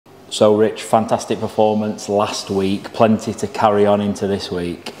So Rich, fantastic performance last week, plenty to carry on into this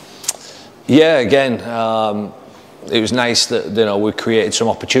week. Yeah, again, it was nice that we created some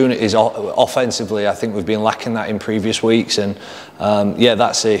opportunities offensively. I think we've been lacking that in previous weeks, and yeah,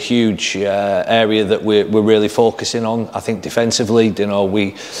 that's a huge area that we're really focusing on. I think defensively,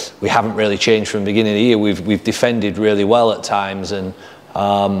 we haven't really changed from the beginning of the year. We've defended really well at times, and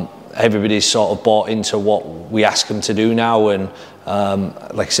everybody's sort of bought into what we ask them to do now, and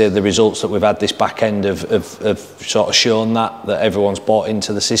like I said, the results that we've had this back end have sort of shown that everyone's bought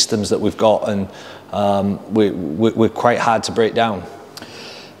into the systems that we've got, and we're quite hard to break down.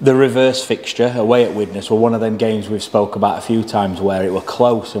 The reverse fixture away at Widnes were one of them games we've spoke about a few times where it were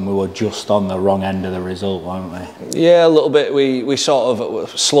close and we were just on the wrong end of the result, weren't we? Yeah, a little bit. We sort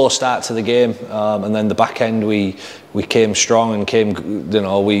of slow start to the game, and then the back end we came strong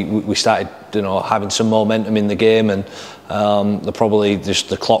and we started having some momentum in the game, and probably just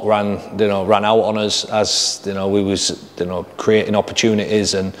the clock ran out on us as we was creating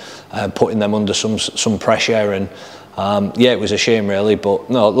opportunities and putting them under some pressure, and yeah, it was a shame really, but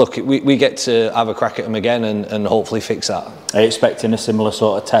no, look, we get to have a crack at them again and hopefully fix that. Are you expecting a similar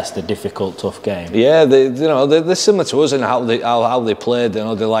sort of test, a difficult, tough game? Yeah, they're similar to us in how they played. They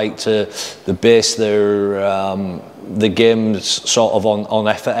like to base the games sort of on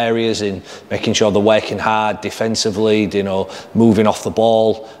effort areas, in making sure they're working hard defensively, moving off the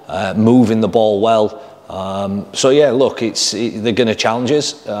ball, moving the ball well. So yeah, look, they're going to challenge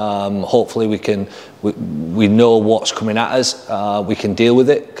us. Hopefully we know what's coming at us. We can deal with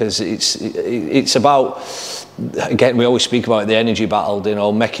it, because it's about, again, we always speak about the energy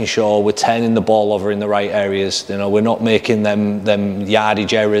battle. Making sure we're turning the ball over in the right areas. We're not making them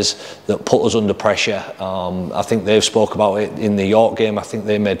yardage errors that put us under pressure. I think they've spoke about it in the York game. I think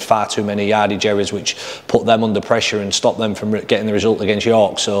they made far too many yardage errors which put them under pressure and stopped them from getting the result against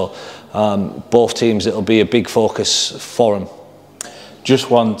York. So both teams, it'll be a big focus for them.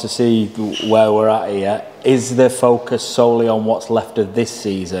 Just want to see where we're at here. Is the focus solely on what's left of this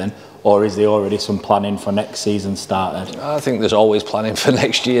season, or is there already some planning for next season started? I think there's always planning for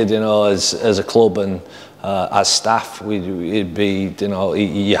next year, as a club and as staff. It'd be,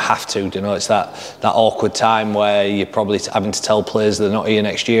 you have to, it's that awkward time where you're probably having to tell players they're not here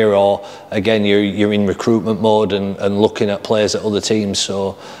next year, or again, you're in recruitment mode and looking at players at other teams.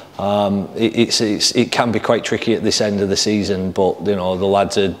 So it can be quite tricky at this end of the season, but the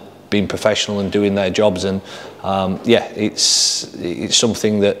lads are being professional and doing their jobs, and yeah, it's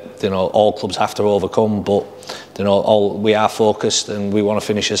something that all clubs have to overcome, but we are focused and we want to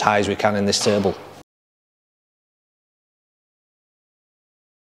finish as high as we can in this table.